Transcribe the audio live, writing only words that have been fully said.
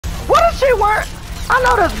she wearing? I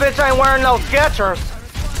know this bitch ain't wearing no Skechers.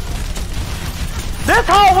 This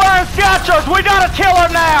hoe wearing Skechers. We gotta kill her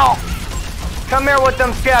now. Come here with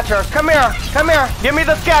them Skechers. Come here. Come here. Give me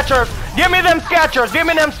the Skechers. Give me them Skechers. Give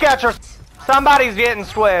me them Skechers. Somebody's getting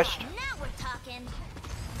squished. Now we're talking.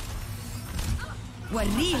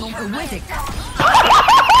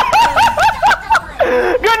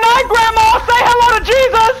 Good night, Grandma. Say hello to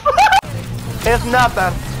Jesus. It's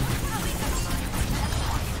nothing.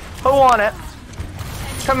 Who won it?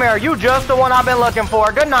 Come here. You just the one I've been looking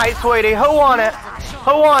for. Good night, sweetie. Who won it?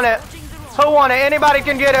 Who won it? Who won it? Anybody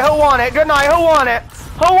can get it. Who won it? Good night. Who won it?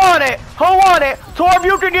 Who won it? Who won it? Torb,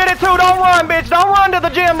 you can get it too. Don't run, bitch. Don't run to the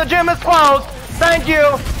gym. The gym is closed. Thank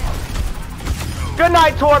you. Good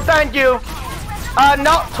night, Torb. Thank you.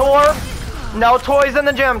 No, Torb. No toys in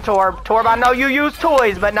the gym, Torb. Torb, I know you use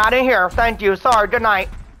toys, but not in here. Thank you. Sorry. Good night.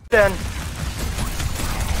 Then.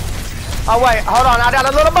 Oh, wait. Hold on. I got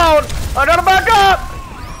a little bone. I gotta back up.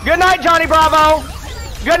 Good night, Johnny Bravo.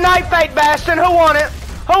 Good night, Fate Bastion. Who won it?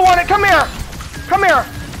 Who won it? Come here. Come here.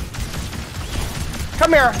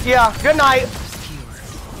 Come here. Yeah, good night.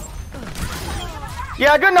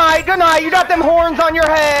 Yeah, good night. Good night. You got them horns on your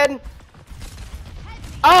head.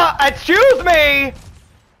 Excuse me.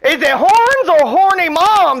 Is it horns or horny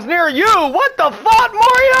moms near you? What the fuck,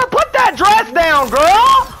 Maria? Put that dress down,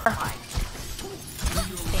 girl.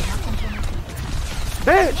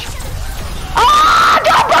 Bitch. Ah, I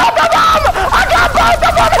got both of them! I got both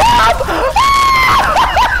of them! Help!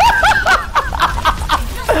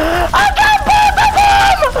 I got both of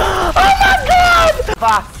them! Oh my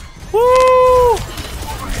god! Woo!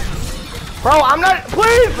 Bro, I'm not.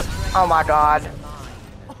 Please! Oh my god.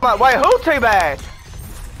 Wait, who teabagged?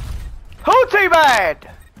 Who teabagged?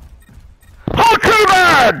 Who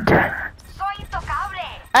teabagged?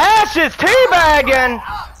 Ash is teabagging!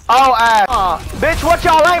 Oh, Ash. Bitch, what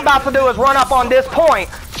y'all ain't about to do is run up on this point.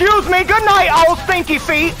 Excuse me. Good night, old stinky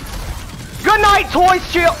feet. Good night, toy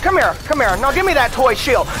shield. Come here. Come here. No, give me that toy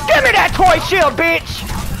shield. Give me that toy shield, bitch.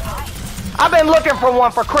 I've been looking for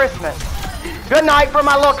one for Christmas. Good night for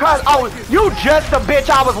my little cousin. Oh, you just the bitch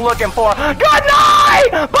I was looking for. Good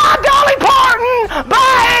night! Bye, Dolly Parton!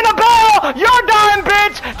 Bye, Annabelle! You're done,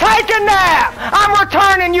 bitch! Take a nap! I'm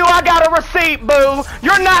returning you. I got a receipt, boo.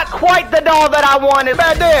 You're not quite the doll that I wanted.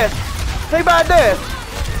 Bad this. Teabag this.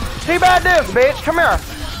 Teabag this, bitch. Come here.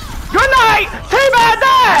 Good night! Teabag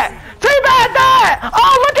that! Teabag that!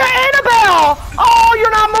 Oh, look at Annabelle! Oh,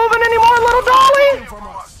 you're not moving anymore, little dolly?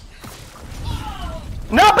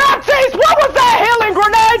 No, Baptiste, what was that healing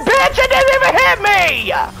grenade, bitch? It didn't even hit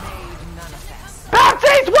me!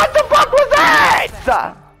 Baptiste, what the fuck was that?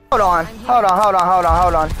 Hold on, hold on, hold on, hold on,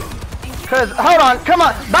 hold on. Cause, hold on, come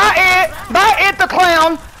on. Bye it the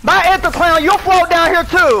clown. Bye it the clown. You'll float down here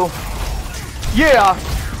too. Yeah,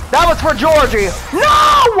 that was for Georgie.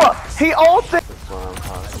 No! He ulted.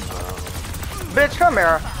 Bitch, come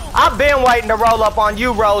here. I've been waiting to roll up on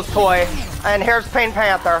you, Rose Toy. And here's Pink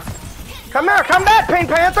Panther. Come here, come back, Pink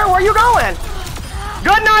Panther. Where you going?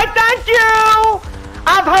 Good night, thank you.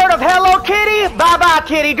 I've heard of Hello Kitty. Bye-bye,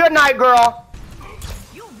 Kitty. Good night, girl.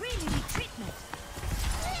 You really need treatment.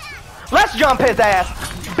 Let's jump his ass.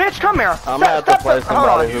 Bitch, come here. I'm gonna have to play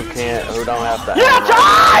somebody who don't have to. Yeah,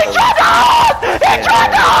 he tried to ult! He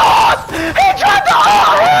tried to ult! He tried to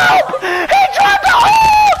ult! Help! He tried to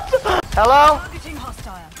ult! Hello?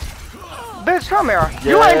 Bitch, come here. Yes.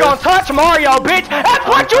 You ain't gonna touch Mario, bitch. That's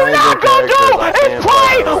what you not gonna do is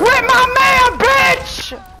play with my man,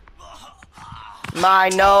 bitch. My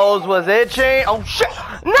nose was itching. Oh, shit.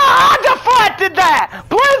 No, I deflected that.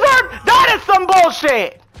 Blizzard, that is some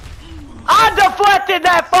bullshit. I deflected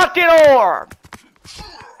that fucking orb.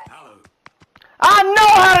 I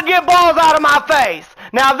know how to get balls out of my face.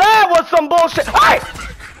 Now that was some bullshit. Hey!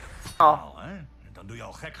 Oh. Dan doe je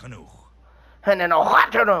al gek genoeg. En dan nog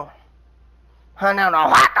wat te doen.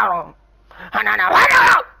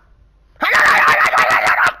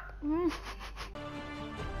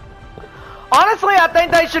 Honestly, I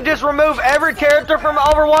think they should just remove every character from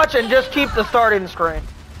Overwatch and just keep the starting screen.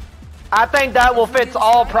 I think that will fix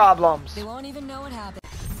all problems. They won't even know what happened.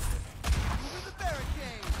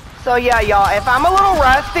 So yeah, y'all, if I'm a little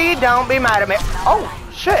rusty, don't be mad at me. Oh,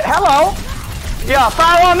 shit, hello. Yeah,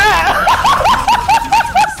 fire on that.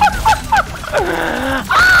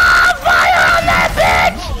 Fire on that,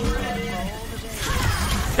 bitch!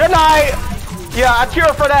 Good night. Yeah, I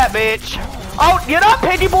cure for that, bitch. Oh, get up,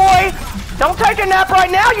 piggy boy. Don't take a nap right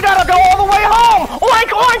now. You gotta go all the way home. Oink,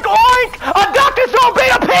 oink, oink. A duck is gonna be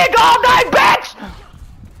a pig all day, bitch.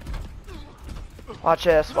 Watch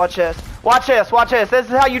this, watch this. Watch this, watch this. This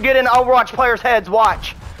is how you get in Overwatch players' heads.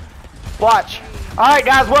 Watch. Watch. Alright,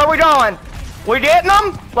 guys, where are we going? We getting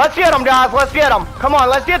them? Let's get them, guys. Let's get them. Come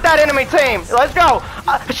on, let's get that enemy team. Let's go.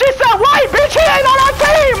 She said, wait, bitch, he ain't on our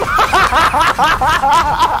team!